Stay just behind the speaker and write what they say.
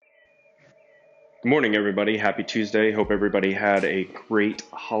Good morning, everybody. Happy Tuesday. Hope everybody had a great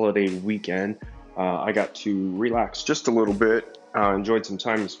holiday weekend. I got to relax just a little bit, enjoyed some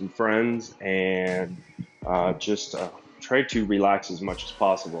time with some friends, and just tried to relax as much as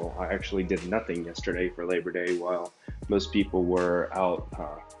possible. I actually did nothing yesterday for Labor Day while most people were out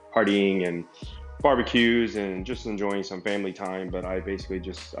partying and barbecues and just enjoying some family time. But I basically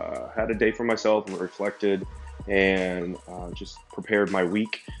just had a day for myself and reflected and just prepared my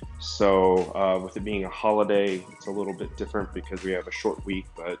week. So, with it being a holiday, it's a little bit different because we have a short week,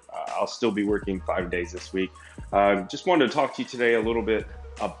 but I'll still be working 5 days this week. Just wanted to talk to you today a little bit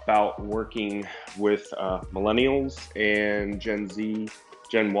about working with millennials and Gen Z,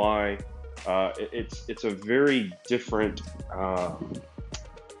 Gen Y. It's a very different,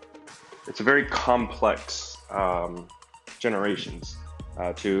 it's a very complex generations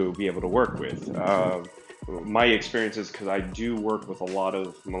to be able to work with. My experiences, because I do work with a lot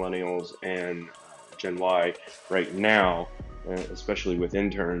of millennials and Gen Y right now, especially with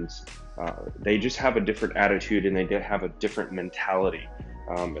interns, they just have a different attitude and they have a different mentality,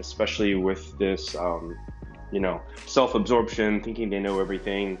 especially with this, self-absorption, thinking they know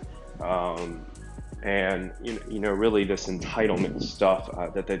everything, um, and really this entitlement stuff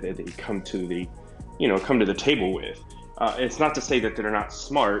that they come to the table with. It's not to say that they're not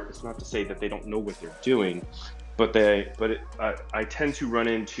smart. It's not to say that they don't know what they're doing, I tend to run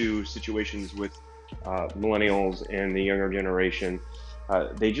into situations with millennials and the younger generation.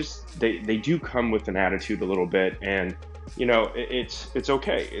 They do come with an attitude a little bit, and it's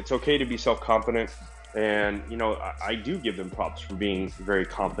okay. It's okay to be self-confident, and I do give them props for being very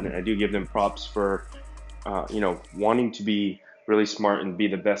confident. I do give them props for wanting to be really smart and be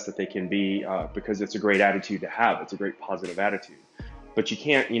the best that they can be, because it's a great attitude to have. It's a great positive attitude. But you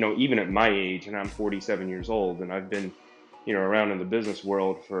can't, even at my age, and I'm 47 years old, and I've been, around in the business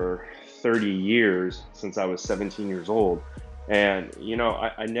world for 30 years since I was 17 years old. And,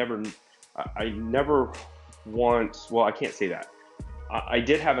 I never once, well, I can't say that. I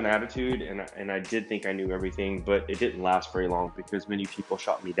did have an attitude, and I did think I knew everything, but it didn't last very long because many people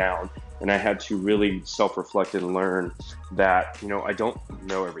shot me down, and I had to really self-reflect and learn that I don't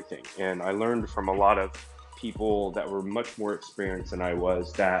know everything, and I learned from a lot of people that were much more experienced than I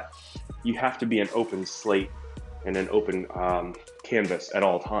was that you have to be an open slate and an open canvas at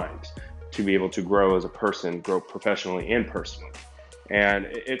all times to be able to grow as a person, grow professionally and personally. And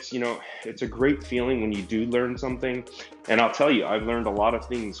it's a great feeling when you do learn something. And I'll tell you, I've learned a lot of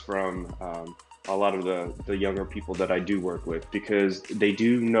things from a lot of the younger people that I do work with because they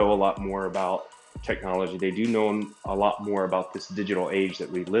do know a lot more about technology. They do know a lot more about this digital age that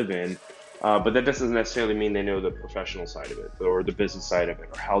we live in. But that doesn't necessarily mean they know the professional side of it or the business side of it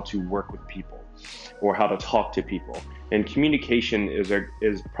or how to work with people or how to talk to people. And communication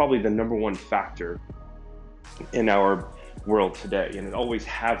is probably the number one factor in our world today, and it always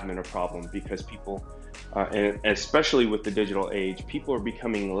has been a problem because people, and especially with the digital age, people are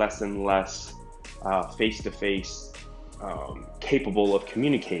becoming less and less face to face capable of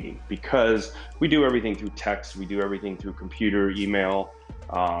communicating because we do everything through text, we do everything through computer, email,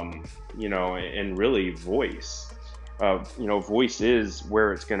 and really voice. Voice is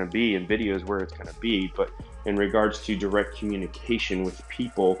where it's going to be, and video is where it's going to be. But in regards to direct communication with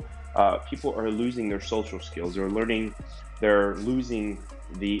people, people are losing their social skills. They're losing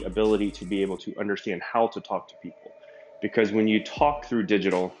the ability to be able to understand how to talk to people. Because when you talk through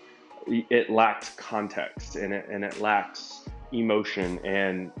digital, it lacks context and it lacks emotion,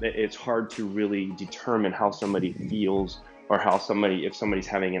 and it's hard to really determine how somebody feels or if somebody's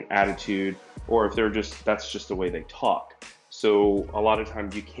having an attitude or if that's just the way they talk. So a lot of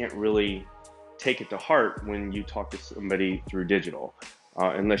times you can't really take it to heart when you talk to somebody through digital.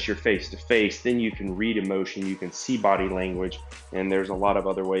 Unless you're face to face, then you can read emotion, you can see body language, and there's a lot of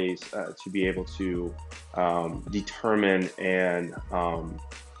other ways to be able to determine and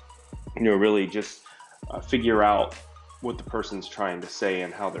really just figure out what the person's trying to say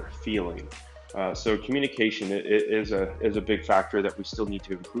and how they're feeling. So communication is a big factor that we still need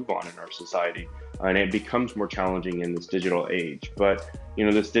to improve on in our society, and it becomes more challenging in this digital age. But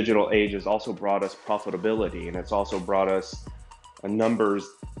this digital age has also brought us profitability, and it's also brought us numbers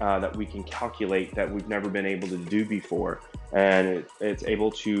that we can calculate that we've never been able to do before, and it's able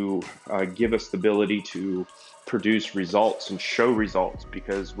to give us the ability to produce results and show results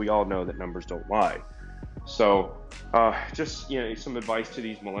because we all know that numbers don't lie. So, just some advice to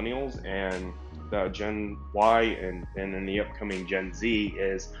these millennials and the Gen Y and in the upcoming Gen Z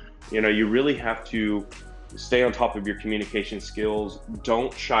is, you really have to stay on top of your communication skills.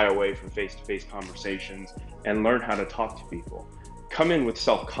 Don't shy away from face-to-face conversations and learn how to talk to people. come in with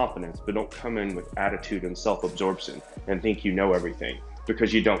self-confidence, but don't come in with attitude and self-absorption and think you know everything,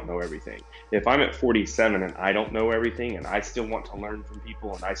 because you don't know everything. If I'm at 47 and I don't know everything and I still want to learn from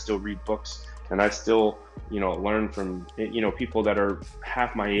people and I still read books and I still, learn from, people that are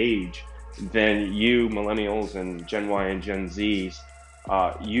half my age, then you millennials and Gen Y and Gen Zs,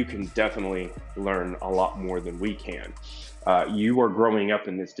 you can definitely learn a lot more than we can. You are growing up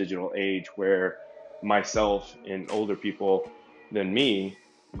in this digital age where myself and older people than me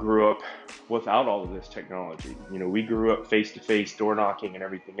grew up without all of this technology. We grew up face to face, door knocking, and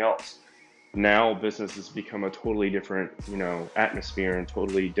everything else. Now business has become a totally different, atmosphere and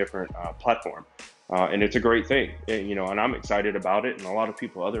totally different platform, and it's a great thing. And I'm excited about it, and a lot of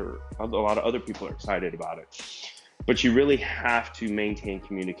other people are excited about it. But you really have to maintain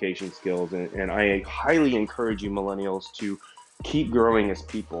communication skills, and I highly encourage you millennials to keep growing as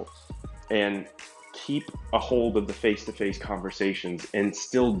people and keep a hold of the face-to-face conversations and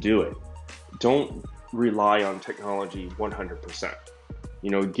still do it. Don't rely on technology 100%.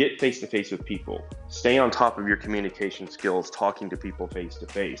 Get face-to-face with people. Stay on top of your communication skills, talking to people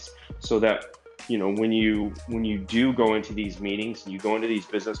face-to-face, so that when you do go into these meetings, you go into these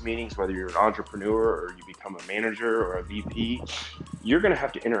business meetings, whether you're an entrepreneur or you become a manager or a VP, you're going to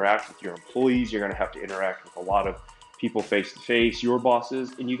have to interact with your employees. You're going to have to interact with a lot of people face to face, your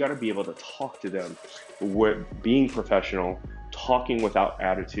bosses, and you got to be able to talk to them with being professional, talking without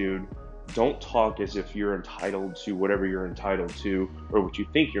attitude. Don't talk as if you're entitled to whatever you're entitled to or what you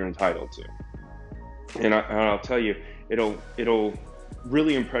think you're entitled to. And I'll tell you, it'll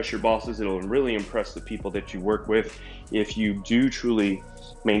really impress your bosses. It'll really impress the people that you work with if you do truly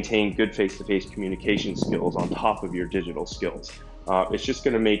maintain good face-to-face communication skills on top of your digital skills. It's just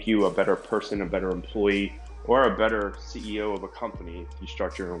going to make you a better person, a better employee, or a better CEO of a company if you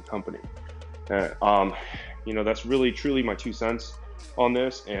start your own company. That's really truly my 2 cents on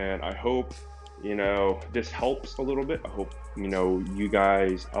this, and I hope this helps a little bit. I hope you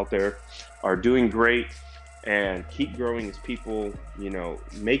guys out there are doing great and keep growing as people.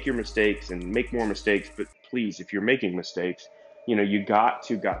 Make your mistakes and make more mistakes, but please, if you're making mistakes, you got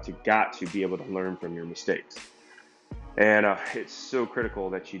to be able to learn from your mistakes, and it's so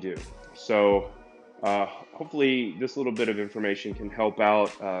critical that you do. So hopefully this little bit of information can help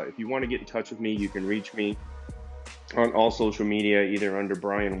out. If you want to get in touch with me, you can reach me on all social media, either under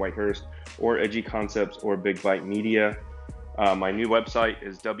Brian Whitehurst or Edgy Concepts or Big Bite Media. My new website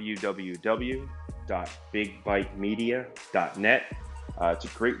is www.bigbitemedia.net. It's a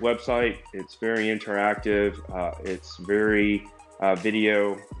great website. It's very interactive. It's very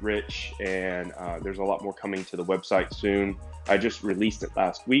video rich, and there's a lot more coming to the website soon. I just released it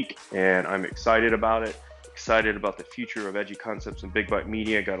last week, and I'm excited about it. Excited about the future of Edgy Concepts and Big Bite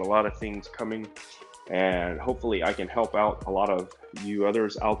Media. Got a lot of things coming, and hopefully I can help out a lot of you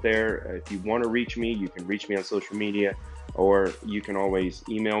others out there. If you want to reach me, you can reach me on social media, or you can always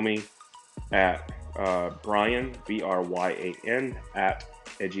email me at Brian, BRYAN, at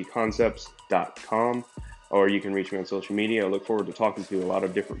edgyconcepts.com, or you can reach me on social media. I look forward to talking to a lot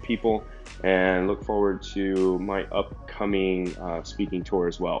of different people and look forward to my upcoming speaking tour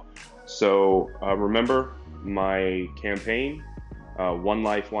as well. So remember my campaign, One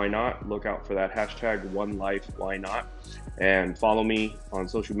Life Why Not. Look out for that hashtag, One Life Why Not, and follow me on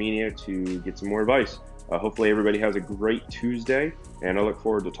social media to get some more advice. Hopefully everybody has a great Tuesday, and I look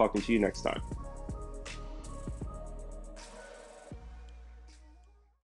forward to talking to you next time.